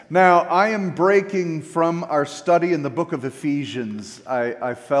Now, I am breaking from our study in the book of Ephesians.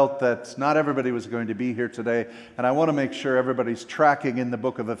 I felt that not everybody was going to be here today, and I want to make sure everybody's tracking in the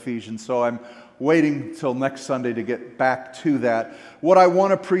book of Ephesians, so I'm waiting till next Sunday to get back to that. What I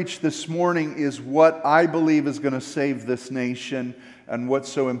want to preach this morning is what I believe is going to save this nation and what's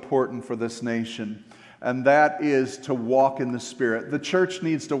so important for this nation. And that is to walk in the Spirit. The church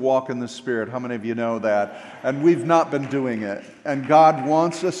needs to walk in the Spirit. How many of you know that? And we've not been doing it. And God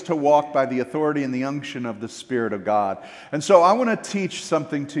wants us to walk by the authority and the unction of the Spirit of God. And so I want to teach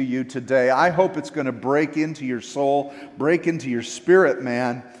something to you today. I hope it's going to break into your soul, break into your spirit,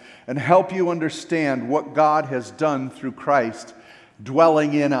 man, and help you understand what God has done through Christ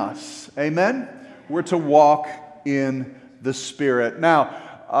dwelling in us. Amen? We're to walk in the Spirit. Now,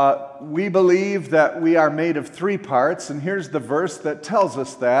 we believe that we are made of three parts, and here's the verse that tells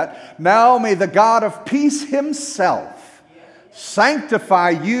us that. Now may the God of peace himself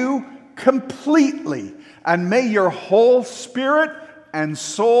sanctify you completely, and may your whole spirit and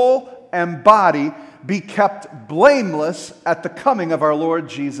soul and body be kept blameless at the coming of our Lord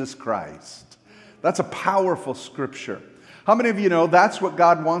Jesus Christ. That's a powerful scripture. How many of you know that's what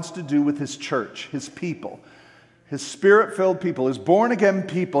God wants to do with His church, His people? His Spirit-filled people, His born-again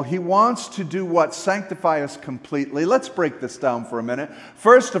people. He wants to do what? Sanctify us completely. Let's break this down for a minute.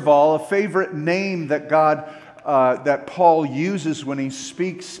 First of all, a favorite name that that Paul uses when he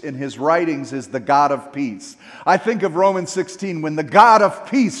speaks in his writings is the God of peace. I think of Romans 16, when the God of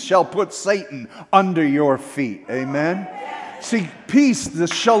peace shall put Satan under your feet. Amen? See, peace, the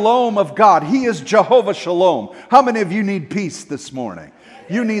shalom of God. He is Jehovah Shalom. How many of you need peace this morning?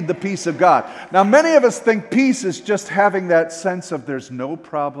 You need the peace of God. Now, many of us think peace is just having that sense of there's no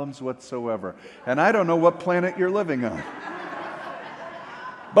problems whatsoever. And I don't know what planet you're living on.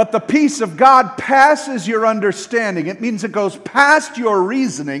 But the peace of God passes your understanding. It means it goes past your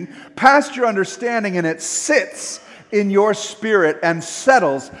reasoning, past your understanding, and it sits in your spirit and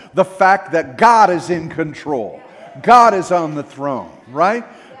settles the fact that God is in control. God is on the throne, right?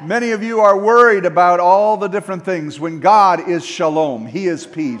 Many of you are worried about all the different things when God is shalom. He is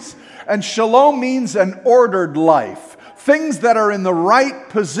peace. And shalom means an ordered life. Things that are in the right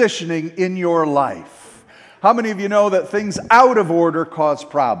positioning in your life. How many of you know that things out of order cause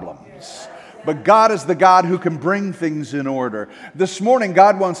problems? But God is the God who can bring things in order. This morning,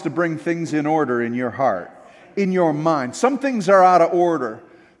 God wants to bring things in order in your heart, in your mind. Some things are out of order.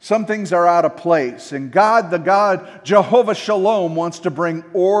 Some things are out of place. And God, the God, Jehovah Shalom, wants to bring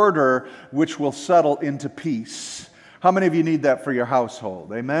order which will settle into peace. How many of you need that for your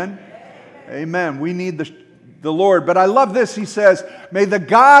household? Amen? Amen. We need the Lord. But I love this. He says, may the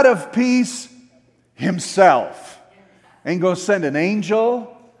God of peace himself. Ain't going to send an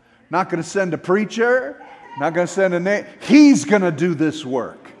angel. Not going to send a preacher. Not going to send a name. He's going to do this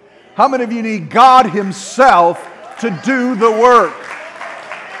work. How many of you need God himself to do the work?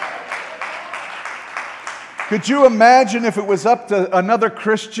 Could you imagine if it was up to another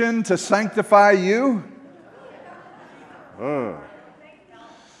Christian to sanctify you? No.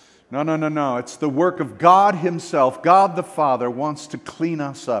 It's the work of God himself. God the Father wants to clean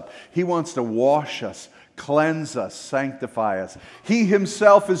us up. He wants to wash us, cleanse us, sanctify us. He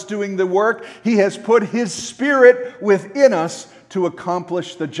himself is doing the work. He has put his Spirit within us to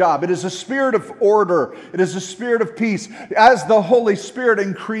accomplish the job. It is a spirit of order. It is a spirit of peace. As the Holy Spirit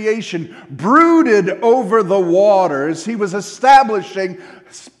in creation brooded over the waters, He was establishing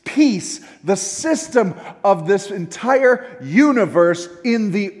peace, the system of this entire universe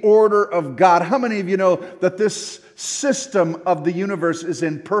in the order of God. How many of you know that this system of the universe is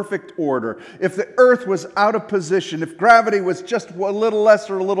in perfect order? If the earth was out of position, if gravity was just a little less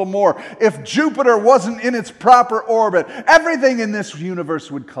or a little more, if Jupiter wasn't in its proper orbit, everything in this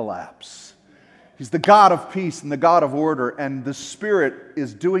universe would collapse. He's the God of peace and the God of order, and the Spirit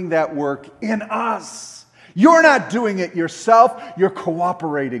is doing that work in us. You're not doing it yourself, you're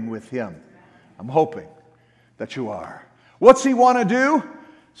cooperating with Him. I'm hoping that you are. What's He want to do?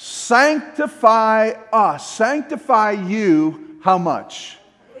 Sanctify us. Sanctify you, how much?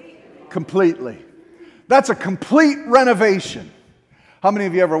 Completely. That's a complete renovation. How many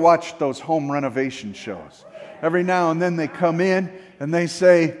of you ever watched those home renovation shows? Every now and then they come in and they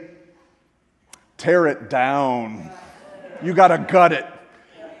say, tear it down. You got to gut it.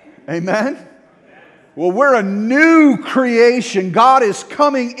 Amen? Well, we're a new creation. God is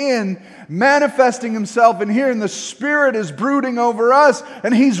coming in, manifesting Himself in here, and the Spirit is brooding over us,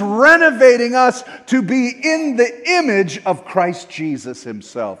 and He's renovating us to be in the image of Christ Jesus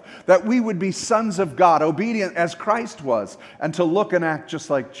Himself, that we would be sons of God, obedient as Christ was, and to look and act just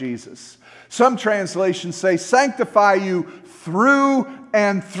like Jesus. Some translations say, sanctify you through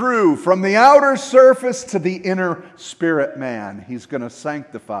and through, from the outer surface to the inner spirit man. He's going to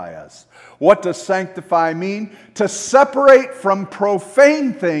sanctify us. What does sanctify mean? To separate from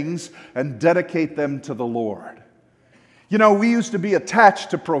profane things and dedicate them to the Lord. You know, we used to be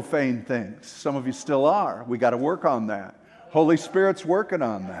attached to profane things. Some of you still are. We got to work on that. Holy Spirit's working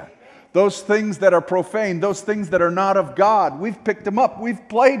on that. Those things that are profane, those things that are not of God, we've picked them up. We've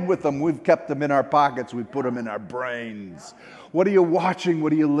played with them. We've kept them in our pockets. We've put them in our brains. What are you watching?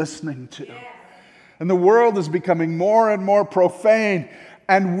 What are you listening to? And the world is becoming more and more profane,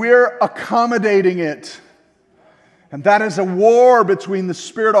 and we're accommodating it. And that is a war between the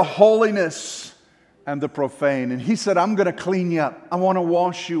spirit of holiness and the profane. And he said, I'm going to clean you up. I want to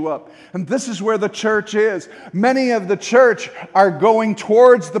wash you up. And this is where the church is. Many of the church are going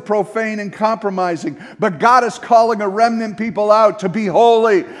towards the profane and compromising. But God is calling a remnant people out to be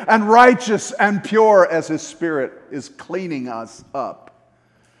holy and righteous and pure as His Spirit is cleaning us up.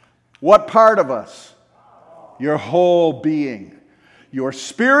 What part of us? Your whole being. Your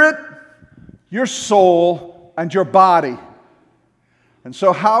spirit, your soul, and your body. And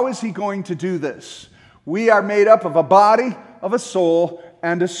so how is He going to do this? We are made up of a body, of a soul,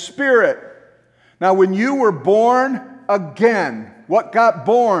 and a spirit. Now, when you were born again, what got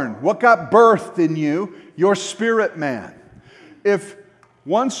born? What got birthed in you? Your spirit man. If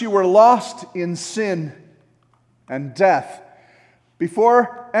once you were lost in sin and death,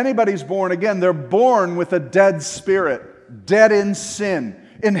 before anybody's born again, they're born with a dead spirit, dead in sin,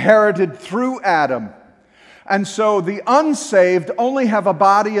 inherited through Adam. And so the unsaved only have a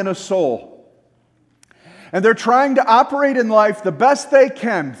body and a soul. And they're trying to operate in life the best they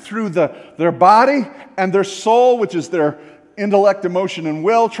can through their body and their soul, which is their intellect, emotion, and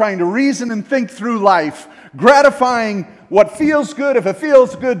will, trying to reason and think through life, gratifying what feels good. If it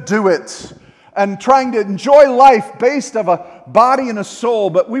feels good, do it. And trying to enjoy life based on a body and a soul.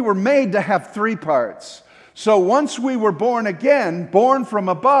 But we were made to have three parts. So once we were born again, born from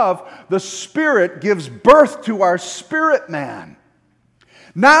above, the Spirit gives birth to our spirit man.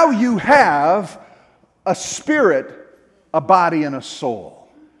 Now you have a spirit, a body, and a soul.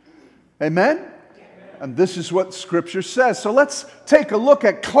 Amen? And this is what Scripture says. So let's take a look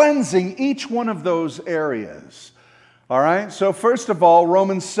at cleansing each one of those areas. All right? So first of all,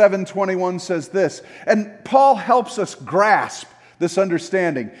 Romans 7:21 says this. And Paul helps us grasp this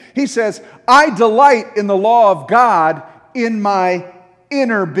understanding. He says, I delight in the law of God in my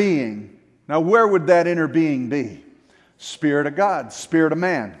inner being. Now, where would that inner being be? Spirit of God, Spirit of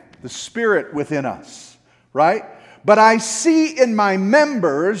man, the Spirit within us. Right? But I see in my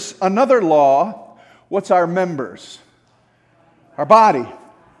members another law. What's our members? Our body.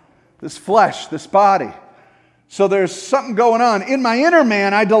 This flesh, this body. So there's something going on. In my inner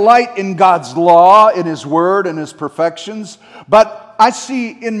man, I delight in God's law, in His word, and His perfections. But I see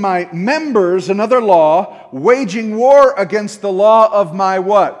in my members another law, waging war against the law of my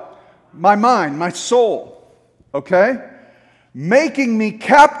what? My mind, my soul. Okay? Making me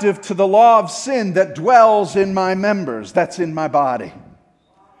captive to the law of sin that dwells in my members. That's in my body.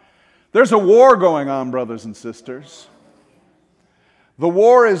 There's a war going on, brothers and sisters. The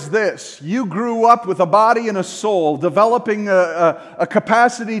war is this. You grew up with a body and a soul, developing a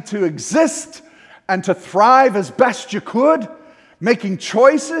capacity to exist and to thrive as best you could, making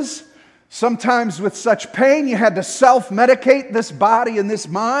choices. Sometimes with such pain, you had to self-medicate this body and this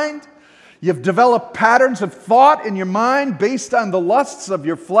mind. You've developed patterns of thought in your mind based on the lusts of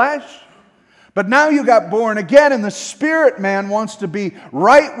your flesh. But now you got born again, and the spirit man wants to be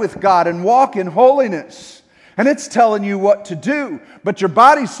right with God and walk in holiness. And it's telling you what to do. But your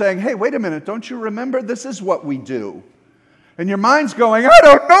body's saying, hey, wait a minute, don't you remember? This is what we do. And your mind's going, I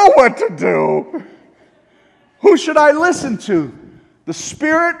don't know what to do. Who should I listen to? The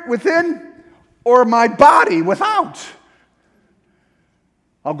spirit within or my body without?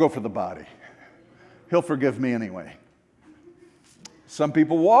 I'll go for the body. He'll forgive me anyway. Some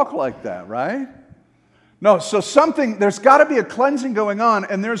people walk like that, right? No, so there's got to be a cleansing going on,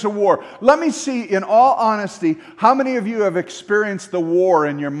 and there's a war. Let me see, in all honesty, how many of you have experienced the war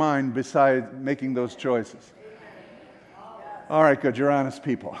in your mind besides making those choices? All right, good, you're honest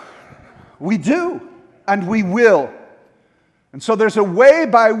people. We do, and we will. And so there's a way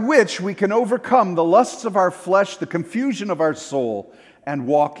by which we can overcome the lusts of our flesh, the confusion of our soul, and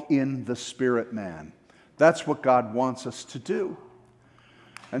walk in the spirit man. That's what God wants us to do.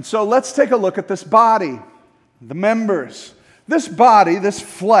 And so let's take a look at this body, the members. This body, this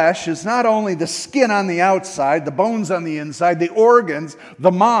flesh, is not only the skin on the outside, the bones on the inside, the organs,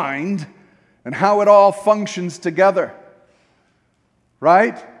 the mind, and how it all functions together.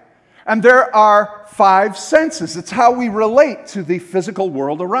 Right? And there are 5 senses. It's how we relate to the physical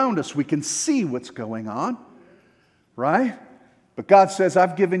world around us. We can see what's going on, right? But God says,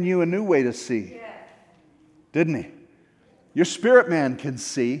 I've given you a new way to see. Didn't He? Your spirit man can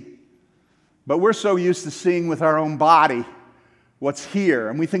see, but we're so used to seeing with our own body what's here,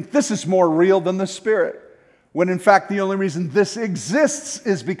 and we think this is more real than the Spirit, when in fact the only reason this exists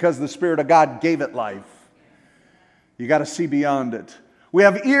is because the Spirit of God gave it life. You got to see beyond it. We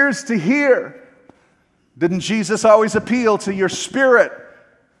have ears to hear. Didn't Jesus always appeal to your spirit?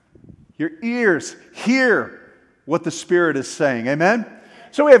 Your ears hear what the Spirit is saying. Amen?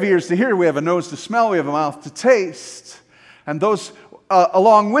 So we have ears to hear, we have a nose to smell, we have a mouth to taste. And those,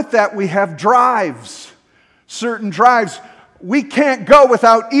 along with that, we have drives. Certain drives. We can't go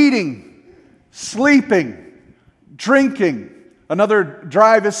without eating, sleeping, drinking. Another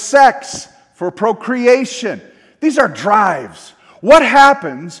drive is sex for procreation. These are drives. What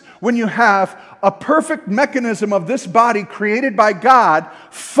happens when you have a perfect mechanism of this body created by God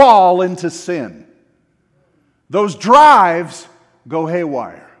fall into sin? Those drives go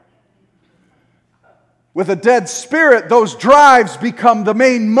haywire. With a dead spirit, those drives become the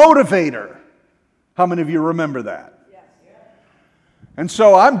main motivator. How many of you remember that? And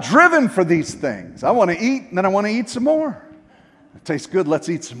so I'm driven for these things. I want to eat, and then I want to eat some more. It tastes good, let's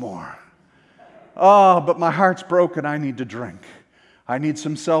eat some more. Oh, but my heart's broken, I need to drink. I need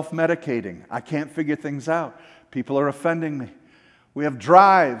some self-medicating. I can't figure things out. People are offending me. We have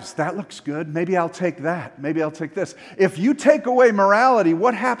drives. That looks good. Maybe I'll take that. Maybe I'll take this. If you take away morality,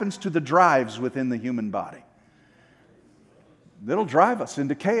 what happens to the drives within the human body? It'll drive us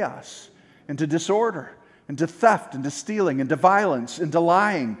into chaos, into disorder, into theft, into stealing, into violence, into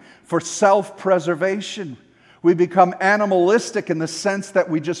lying, for self-preservation. We become animalistic in the sense that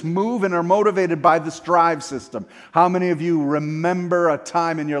we just move and are motivated by this drive system. How many of you remember a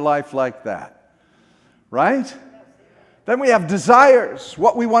time in your life like that? Right? Then we have desires,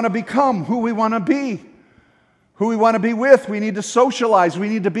 what we want to become, who we want to be, who we want to be with. We need to socialize. We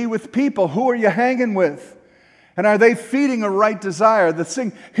need to be with people. Who are you hanging with? And are they feeding a right desire?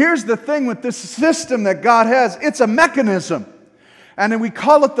 Here's the thing with this system that God has. It's a mechanism. And then we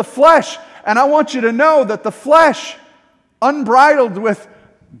call it the flesh. And I want you to know that the flesh, unbridled with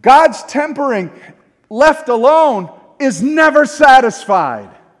God's tempering, left alone, is never satisfied.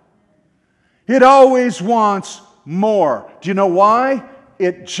 It always wants more. Do you know why?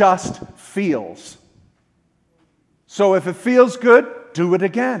 It just feels. So if it feels good, do it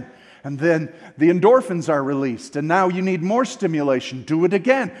again. And then the endorphins are released, and now you need more stimulation. Do it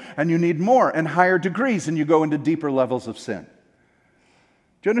again, and you need more and higher degrees, and you go into deeper levels of sin.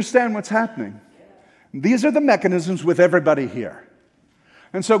 Do you understand what's happening? These are the mechanisms with everybody here.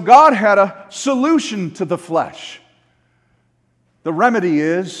 And so God had a solution to the flesh. The remedy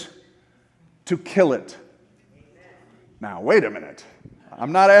is to kill it. Now, wait a minute.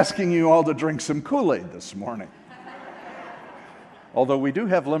 I'm not asking you all to drink some Kool-Aid this morning. Although we do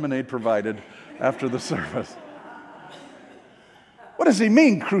have lemonade provided after the service. What does he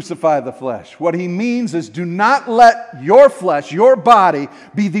mean, crucify the flesh? What he means is do not let your flesh, your body,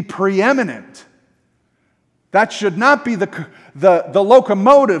 be the preeminent. That should not be the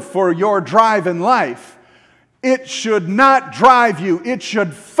locomotive for your drive in life. It should not drive you. It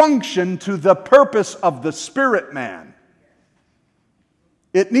should function to the purpose of the spirit man.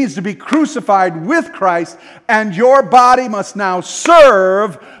 It needs to be crucified with Christ, and your body must now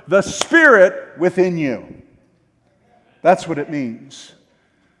serve the Spirit within you. That's what it means.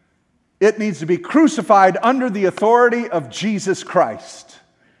 It needs to be crucified under the authority of Jesus Christ.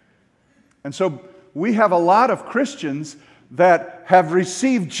 And so we have a lot of Christians that have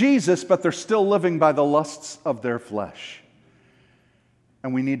received Jesus, but they're still living by the lusts of their flesh.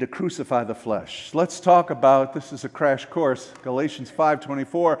 And we need to crucify the flesh. Let's talk about, this is a crash course, Galatians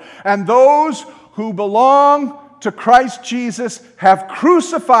 5:24. And those who belong to Christ Jesus have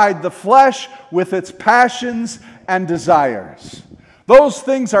crucified the flesh with its passions and desires. Those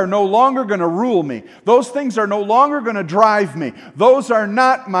things are no longer going to rule me. Those things are no longer going to drive me. Those are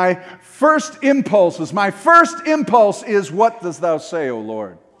not my first impulses. My first impulse is, what dost thou say, O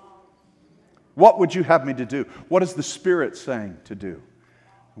Lord? What would you have me to do? What is the Spirit saying to do?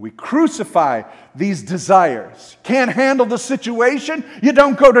 We crucify these desires. Can't handle the situation? You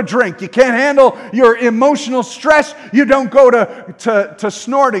don't go to drink. You can't handle your emotional stress? You don't go to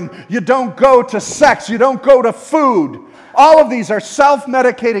snorting. You don't go to sex. You don't go to food. All of these are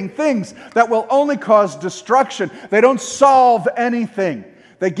self-medicating things that will only cause destruction. They don't solve anything.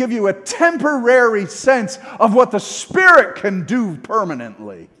 They give you a temporary sense of what the Spirit can do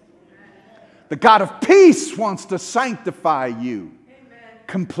permanently. The God of peace wants to sanctify you.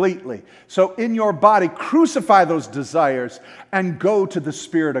 completely. So in your body, crucify those desires and go to the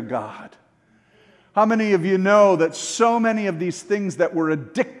Spirit of God. How many of you know that so many of these things that we're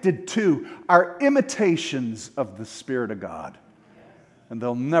addicted to are imitations of the Spirit of God? And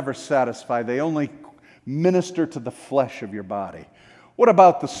they'll never satisfy. They only minister to the flesh of your body. What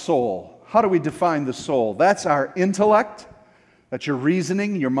about the soul? How do we define the soul? That's our intellect. That's your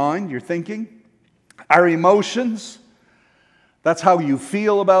reasoning, your mind, your thinking. Our emotions. That's how you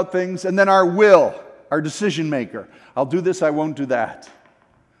feel about things. And then our will, our decision maker. I'll do this, I won't do that.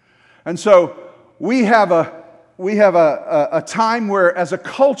 And so we have a time where, as a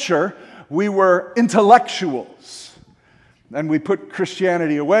culture, we were intellectuals. And we put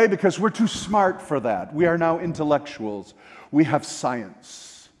Christianity away because we're too smart for that. We are now intellectuals. We have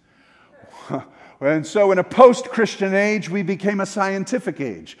science. And so in a post-Christian age, we became a scientific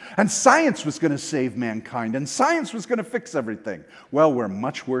age. And science was going to save mankind. And science was going to fix everything. Well, we're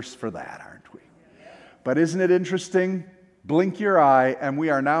much worse for that, aren't we? But isn't it interesting? Blink your eye, and we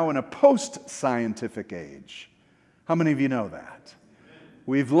are now in a post-scientific age. How many of you know that?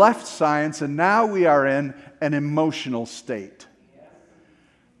 We've left science, and now we are in an emotional state.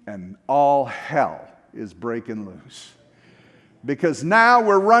 And all hell is breaking loose. Because now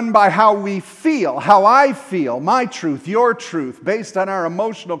we're run by how we feel, how I feel, my truth, your truth, based on our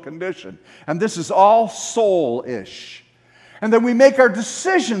emotional condition. And this is all soul-ish. And then we make our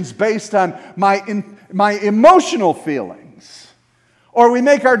decisions based on my emotional feelings. Or we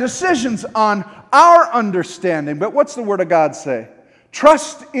make our decisions on our understanding. But what's the Word of God say?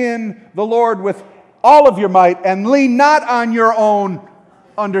 Trust in the Lord with all of your might and lean not on your own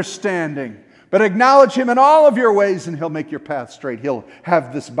understanding. But acknowledge Him in all of your ways and He'll make your path straight. He'll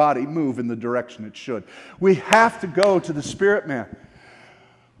have this body move in the direction it should. We have to go to the Spirit man.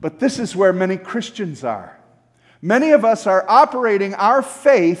 But this is where many Christians are. Many of us are operating our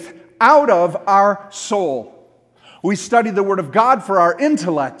faith out of our soul. We study the Word of God for our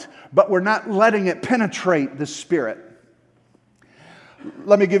intellect, but we're not letting it penetrate the Spirit.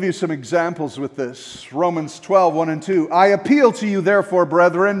 Let me give you some examples with this. Romans 12, 1 and 2. I appeal to you, therefore,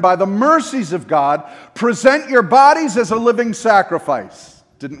 brethren, by the mercies of God, present your bodies as a living sacrifice.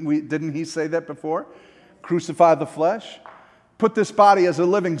 Didn't he say that before? Crucify the flesh. Put this body as a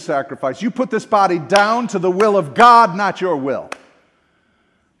living sacrifice. You put this body down to the will of God, not your will.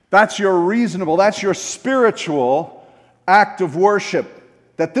 That's your reasonable, that's your spiritual act of worship.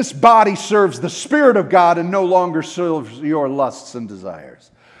 That this body serves the Spirit of God and no longer serves your lusts and desires.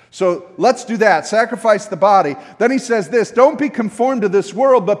 So let's do that. Sacrifice the body. Then he says this, don't be conformed to this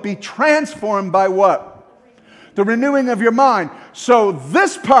world, but be transformed by what? The renewing of your mind. So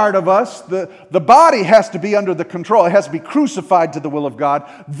this part of us, the body has to be under the control. It has to be crucified to the will of God.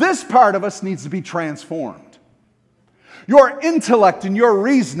 This part of us needs to be transformed. Your intellect and your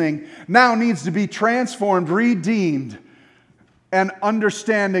reasoning now needs to be transformed, redeemed, and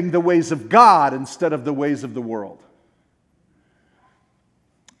understanding the ways of God instead of the ways of the world.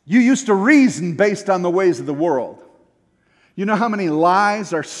 You used to reason based on the ways of the world. You know how many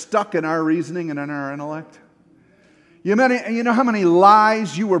lies are stuck in our reasoning and in our intellect? You know how many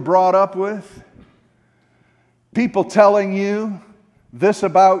lies you were brought up with? People telling you this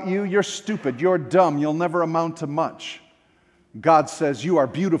about you, you're stupid, you're dumb, you'll never amount to much. God says, you are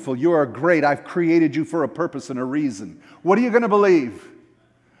beautiful, you are great, I've created you for a purpose and a reason. What are you going to believe?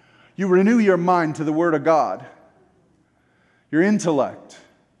 You renew your mind to the Word of God. Your intellect.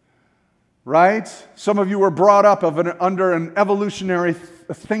 Right? Some of you were brought up under an evolutionary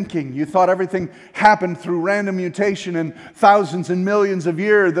thinking. You thought everything happened through random mutation in thousands and millions of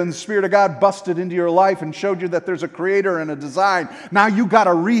years. Then the Spirit of God busted into your life and showed you that there's a creator and a design. Now you got to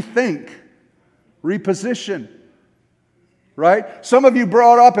rethink, reposition. Right? Some of you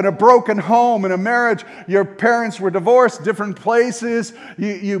brought up in a broken home, in a marriage. Your parents were divorced, different places.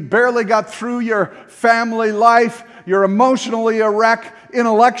 You barely got through your family life. You're emotionally a wreck.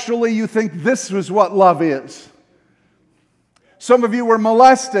 Intellectually, you think this is what love is. Some of you were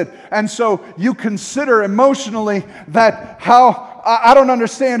molested, and so you consider emotionally that how I don't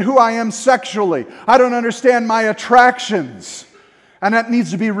understand who I am sexually. I don't understand my attractions. And that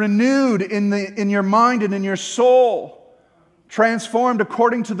needs to be renewed in your mind and in your soul. Transformed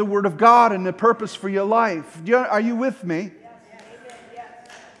according to the Word of God and the purpose for your life. Are you with me? Yes.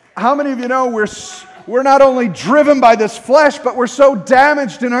 How many of you know we're not only driven by this flesh, but we're so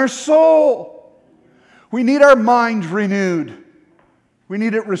damaged in our soul? We need our mind renewed. We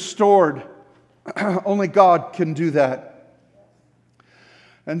need it restored. Only God can do that.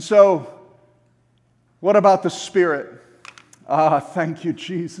 And so, what about the Spirit? Thank you,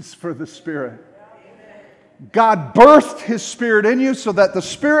 Jesus, for the Spirit. God birthed His Spirit in you so that the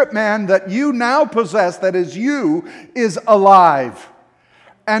spirit man that you now possess, that is you, is alive.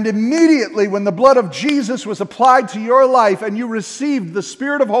 And immediately when the blood of Jesus was applied to your life and you received the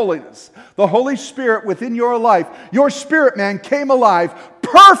Spirit of holiness, the Holy Spirit within your life, your spirit man came alive,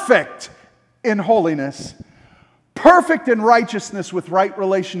 perfect in holiness, perfect in righteousness with right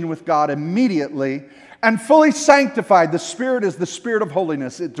relation with God immediately, and fully sanctified. The Spirit is the Spirit of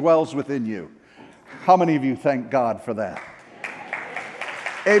holiness. It dwells within you. How many of you thank God for that?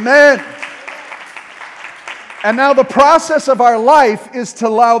 Amen. And now the process of our life is to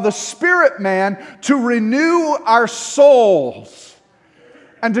allow the spirit man to renew our souls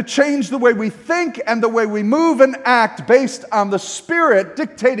and to change the way we think and the way we move and act based on the Spirit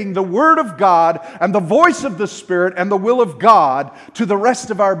dictating the Word of God and the voice of the Spirit and the will of God to the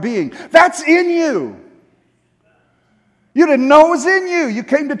rest of our being. That's in you. You didn't know it was in you. You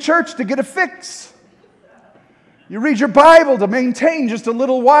came to church to get a fix. You read your Bible to maintain just a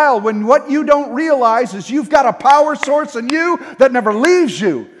little while when what you don't realize is you've got a power source in you that never leaves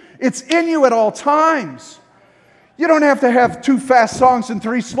you. It's in you at all times. You don't have to have 2 fast songs and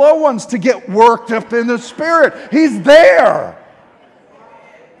 3 slow ones to get worked up in the Spirit. He's there.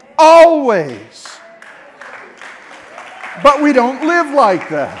 Always. But we don't live like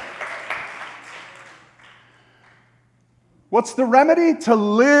that. What's the remedy? To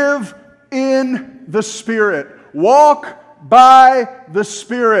live in the Spirit. Walk by the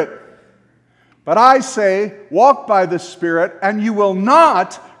Spirit. But I say, walk by the Spirit, and you will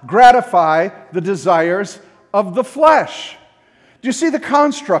not gratify the desires of the flesh. Do you see the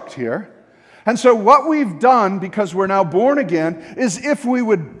construct here? And so what we've done, because we're now born again, is if we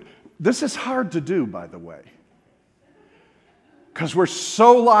would... This is hard to do, by the way. Because we're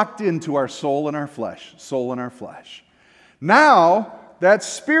so locked into our soul and our flesh. Soul and our flesh. Now, that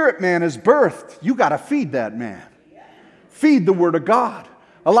spirit man is birthed. You got to feed that man. Feed the Word of God.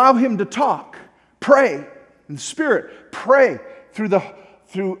 Allow him to talk. Pray in the Spirit. Pray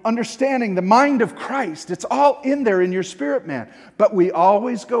through understanding the mind of Christ. It's all in there in your spirit man. But we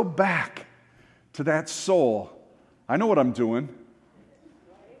always go back to that soul. I know what I'm doing.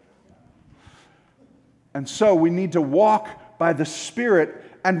 And so we need to walk by the Spirit.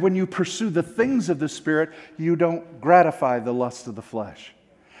 And when you pursue the things of the Spirit, you don't gratify the lust of the flesh.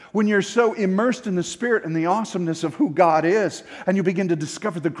 When you're so immersed in the Spirit and the awesomeness of who God is, and you begin to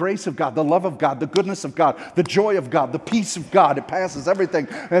discover the grace of God, the love of God, the goodness of God, the joy of God, the peace of God, it passes everything,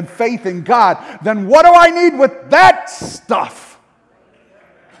 and faith in God, then what do I need with that stuff?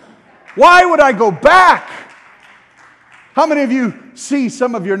 Why would I go back? How many of you see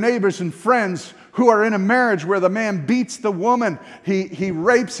some of your neighbors and friends who are in a marriage where the man beats the woman, he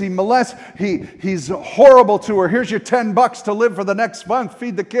rapes, he molests, he's horrible to her. Here's your $10 to live for the next month,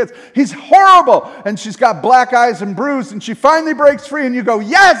 feed the kids. He's horrible, and she's got black eyes and bruised, and she finally breaks free, and you go,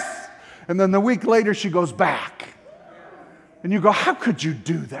 yes! And then the week later, she goes back. And you go, how could you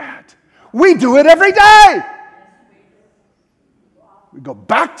do that? We do it every day! We go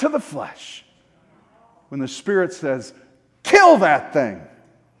back to the flesh when the Spirit says, kill that thing.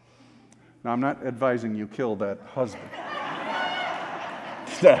 Now, I'm not advising you kill that husband.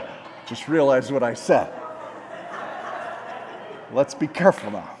 Just realize what I said. Let's be careful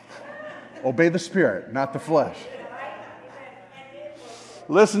now. Obey the Spirit, not the flesh.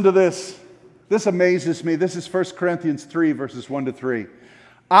 Listen to this. This amazes me. This is 1 Corinthians 3, verses 1 to 3.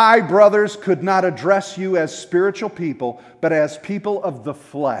 I, brothers, could not address you as spiritual people, but as people of the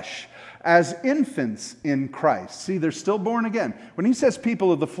flesh, as infants in Christ. See, they're still born again. When he says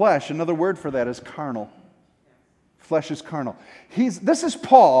people of the flesh, another word for that is carnal. Flesh is carnal. This is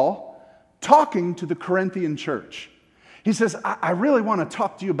Paul talking to the Corinthian church. He says, I really want to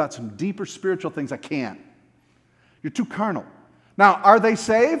talk to you about some deeper spiritual things. I can't. You're too carnal. Now, are they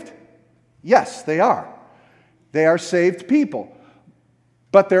saved? Yes, they are. They are saved people.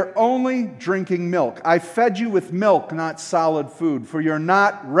 But they're only drinking milk. I fed you with milk, not solid food, for you're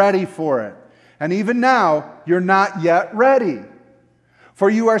not ready for it. And even now, you're not yet ready. For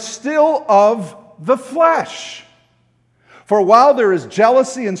you are still of the flesh. For while there is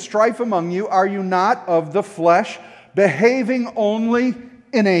jealousy and strife among you, are you not of the flesh, behaving only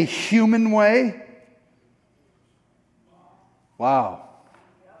in a human way? Wow.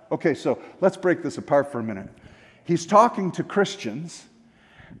 Okay, so let's break this apart for a minute. He's talking to Christians.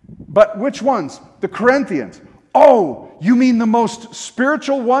 But which ones? The Corinthians. Oh, you mean the most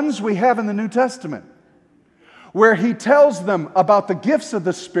spiritual ones we have in the New Testament? Where he tells them about the gifts of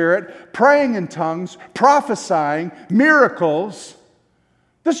the Spirit, praying in tongues, prophesying, miracles.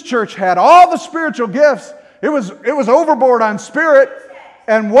 This church had all the spiritual gifts. It was overboard on spirit.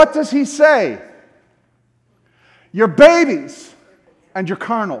 And what does he say? You're babies and you're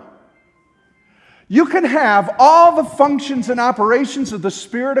carnal. You can have all the functions and operations of the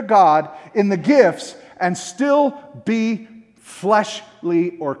Spirit of God in the gifts and still be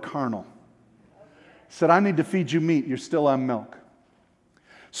fleshly or carnal. He said, I need to feed you meat. You're still on milk.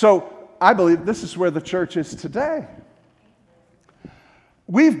 So I believe this is where the church is today.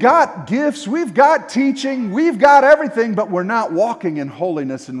 We've got gifts, we've got teaching, we've got everything, but we're not walking in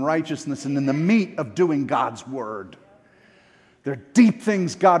holiness and righteousness and in the meat of doing God's word. There are deep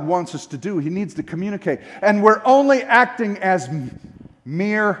things God wants us to do. He needs to communicate. And we're only acting as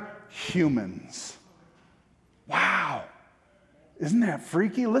mere humans. Wow. Isn't that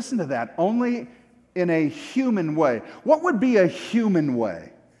freaky? Listen to that. Only in a human way. What would be a human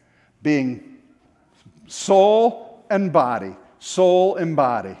way? Being soul and body. Soul and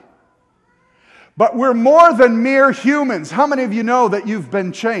body. But we're more than mere humans. How many of you know that you've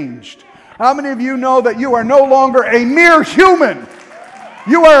been changed? How many of you know that you are no longer a mere human?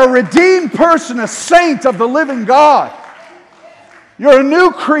 You are a redeemed person, a saint of the living God. You're a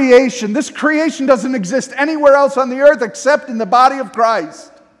new creation. This creation doesn't exist anywhere else on the earth except in the body of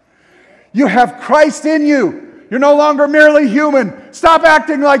Christ. You have Christ in you. You're no longer merely human. Stop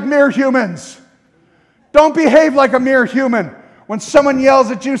acting like mere humans. Don't behave like a mere human. When someone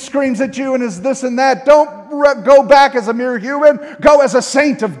yells at you, screams at you, and is this and that, don't go back as a mere human. Go as a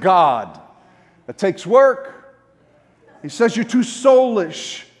saint of God. That takes work. He says you're too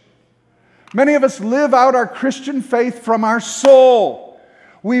soulish. Many of us live out our Christian faith from our soul.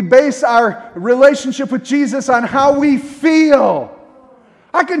 We base our relationship with Jesus on how we feel.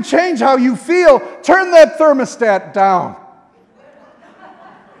 I can change how you feel. Turn that thermostat down.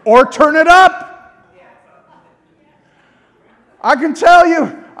 Or turn it up. I can tell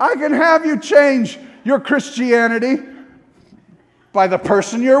you, I can have you change your Christianity by the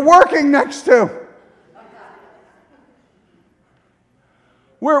person you're working next to.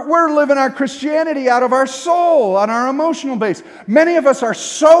 We're living our Christianity out of our soul, on our emotional base. Many of us are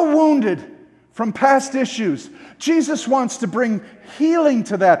so wounded from past issues. Jesus wants to bring healing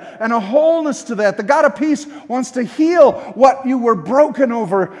to that and a wholeness to that. The God of peace wants to heal what you were broken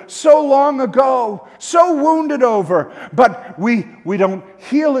over so long ago, so wounded over. But we don't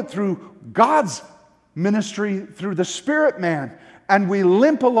heal it through God's ministry, through the Spirit man. And we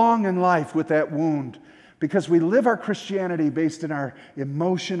limp along in life with that wound because we live our Christianity based in our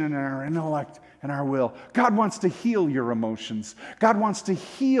emotion and our intellect and our will. God wants to heal your emotions. God wants to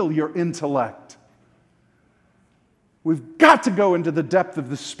heal your intellect. We've got to go into the depth of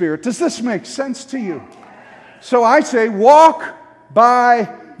the Spirit. Does this make sense to you? So I say, walk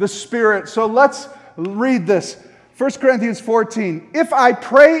by the Spirit. So let's read this. 1 Corinthians 14. If I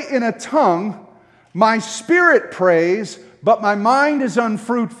pray in a tongue, my spirit prays, but my mind is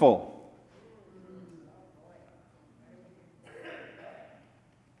unfruitful.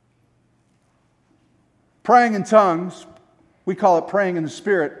 Praying in tongues, we call it praying in the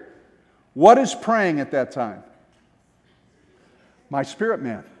Spirit. What is praying at that time? My spirit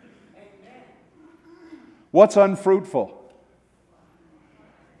man. What's unfruitful?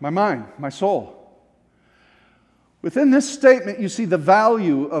 My mind, my soul. Within this statement, you see the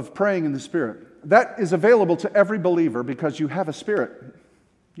value of praying in the Spirit. That is available to every believer because you have a spirit.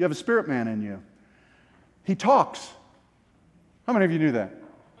 You have a spirit man in you. He talks. How many of you knew that?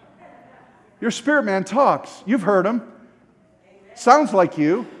 Your spirit man talks. You've heard him. Sounds like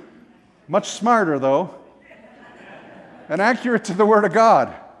you. Much smarter, though. And accurate to the Word of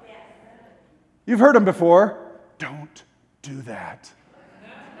God. You've heard him before. Don't do that.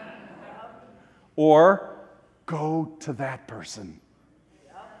 Or go to that person.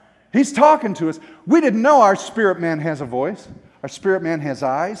 He's talking to us. We didn't know our spirit man has a voice. Our spirit man has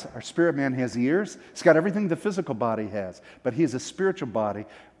eyes. Our spirit man has ears. He's got everything the physical body has. But he is a spiritual body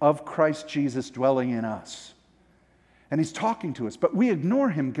of Christ Jesus dwelling in us. And he's talking to us. But we ignore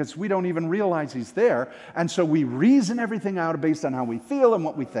him because we don't even realize he's there. And so we reason everything out based on how we feel and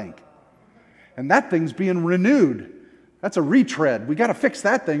what we think. And that thing's being renewed. That's a retread. We got to fix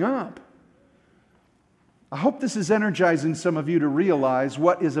that thing up. I hope this is energizing some of you to realize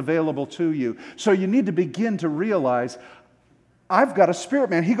what is available to you. So you need to begin to realize, I've got a spirit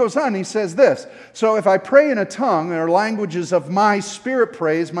man. He goes on, he says this. So if I pray in a tongue, or languages of my spirit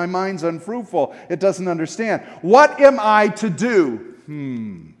prays, my mind's unfruitful. It doesn't understand. What am I to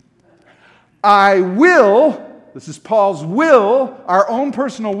do? I will, this is Paul's will, our own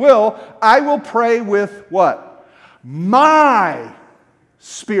personal will, I will pray with what? My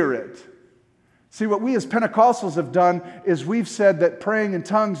spirit. See, what we as Pentecostals have done is we've said that praying in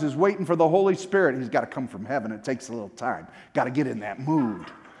tongues is waiting for the Holy Spirit. He's got to come from heaven. It takes a little time. Got to get in that mood.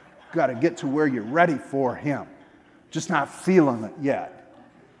 Got to get to where you're ready for Him. Just not feeling it yet.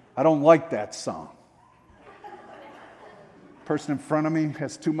 I don't like that song. Person in front of me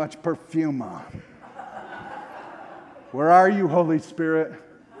has too much perfume on. Where are you, Holy Spirit?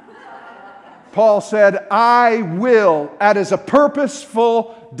 Paul said, I will, that is a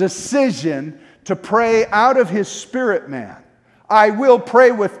purposeful decision to pray out of his spirit man. I will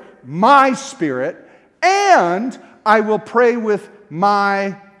pray with my spirit, and I will pray with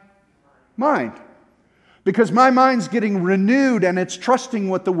my mind. Because my mind's getting renewed and it's trusting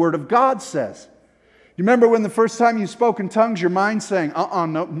what the Word of God says. You remember when the first time you spoke in tongues, your mind's saying,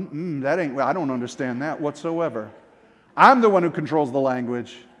 no, that ain't, I don't understand that whatsoever. I'm the one who controls the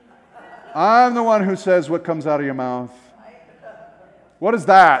language. I'm the one who says what comes out of your mouth. What is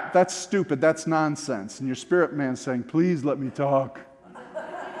that? That's stupid. That's nonsense. And your spirit man's saying, please let me talk.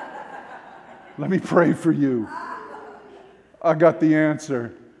 Let me pray for you. I got the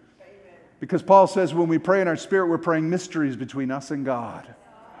answer. Because Paul says when we pray in our spirit, we're praying mysteries between us and God.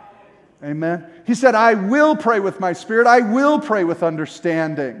 Amen. He said, I will pray with my spirit. I will pray with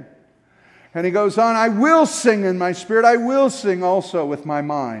understanding. And he goes on, I will sing in my spirit. I will sing also with my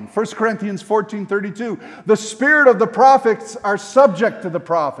mind. 1 Corinthians 14:32. The spirit of the prophets are subject to the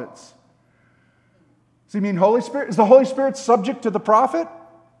prophets. Does he mean Holy Spirit? Is the Holy Spirit subject to the prophet?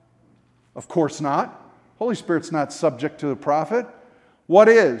 Of course not. Holy Spirit's not subject to the prophet. What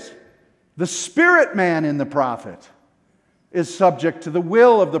is? The spirit man in the prophet is subject to the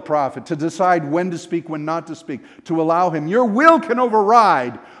will of the prophet to decide when to speak, when not to speak, to allow him. Your will can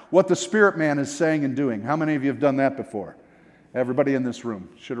override what the spirit man is saying and doing. How many of you have done that before? Everybody in this room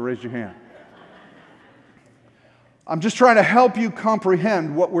should have raised your hand. I'm just trying to help you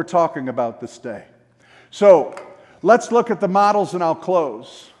comprehend what we're talking about this day. So, let's look at the models and I'll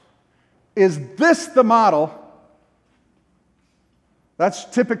close. Is this the model? That's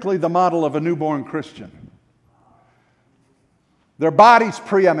typically the model of a newborn Christian. Their body's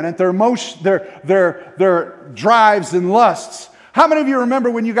preeminent, their emotion, their drives and lusts. How many of you remember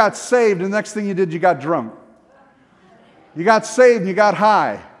when you got saved and the next thing you did, you got drunk? You got saved and you got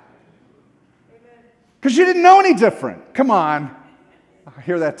high. Because you didn't know any different. Come on. I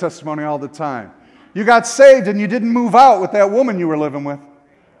hear that testimony all the time. You got saved and you didn't move out with that woman you were living with.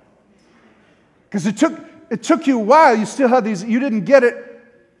 Because it took you a while. You still had these, you didn't get it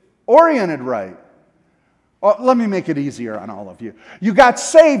oriented right. Oh, let me make it easier on all of you. You got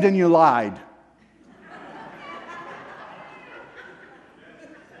saved and you lied.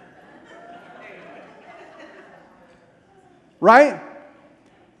 Right?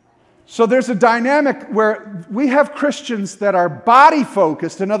 So there's a dynamic where we have Christians that are body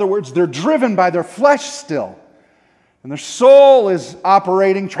focused. In other words, they're driven by their flesh still. And their soul is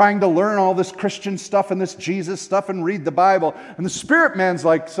operating, trying to learn all this Christian stuff and this Jesus stuff and read the Bible. And the spirit man's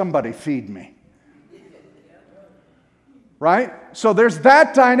like, somebody feed me. Right? So there's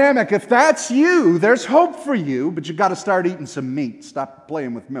that dynamic. If that's you, there's hope for you, but you've got to start eating some meat. Stop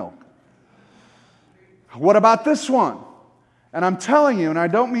playing with milk. What about this one? And I'm telling you, and I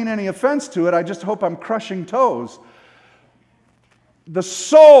don't mean any offense to it, I just hope I'm crushing toes. The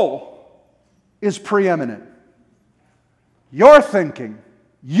soul is preeminent. Your thinking,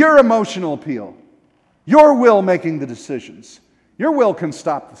 your emotional appeal, your will making the decisions. Your will can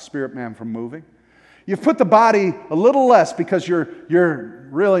stop the spirit man from moving. You've put the body a little less because you're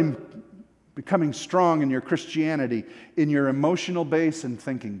really becoming strong in your Christianity, in your emotional base and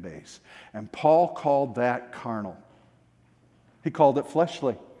thinking base. And Paul called that carnal. He called it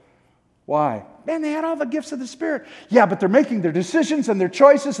fleshly. Why? Man, they had all the gifts of the Spirit. Yeah, but they're making their decisions and their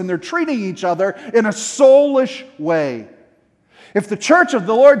choices and they're treating each other in a soulish way. If the church of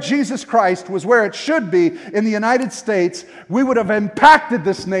the Lord Jesus Christ was where it should be in the United States, we would have impacted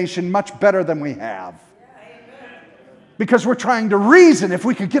this nation much better than we have. Because we're trying to reason if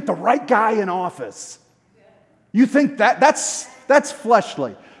we could get the right guy in office. You think that's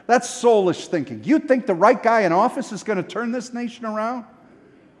fleshly. That's soulish thinking. You think the right guy in office is going to turn this nation around?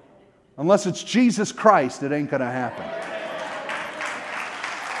 Unless it's Jesus Christ, it ain't going to happen.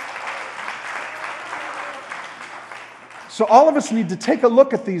 So all of us need to take a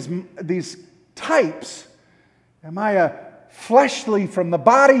look at these types. Am I a fleshly, from the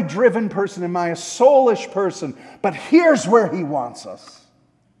body-driven person? Am I a soulish person? But here's where he wants us.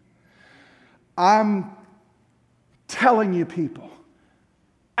 I'm telling you people,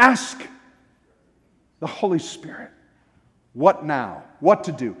 ask the Holy Spirit what now, what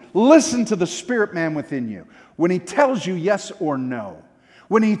to do. Listen to the spirit man within you when he tells you yes or no.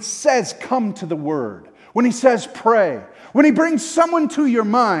 When he says come to the Word. When he says pray. When he brings someone to your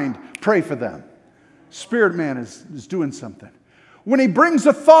mind, pray for them. Spirit man is doing something. When He brings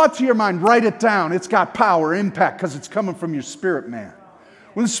a thought to your mind, write it down. It's got power, impact, because it's coming from your spirit man.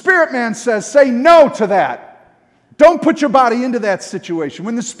 When the spirit man says, say no to that. Don't put your body into that situation.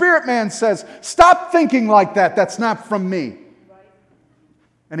 When the spirit man says, stop thinking like that, that's not from me.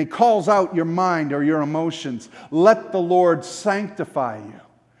 And he calls out your mind or your emotions, let the Lord sanctify you.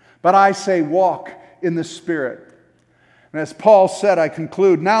 But I say, walk in the Spirit. And as Paul said, I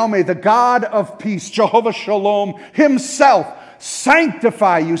conclude, now may the God of peace, Jehovah Shalom, Himself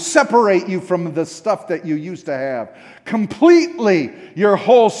sanctify you, separate you from the stuff that you used to have. Completely, your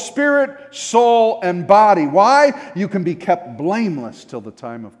whole spirit, soul, and body. Why? You can be kept blameless till the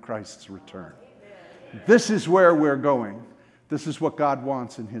time of Christ's return. This is where we're going. This is what God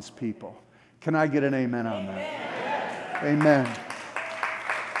wants in His people. Can I get an amen on that? Amen.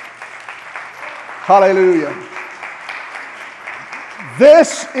 Hallelujah.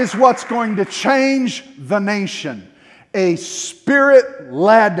 This is what's going to change the nation. A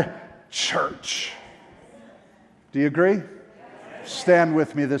Spirit-led church. Do you agree? Stand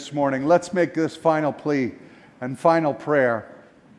with me this morning. Let's make this final plea and final prayer.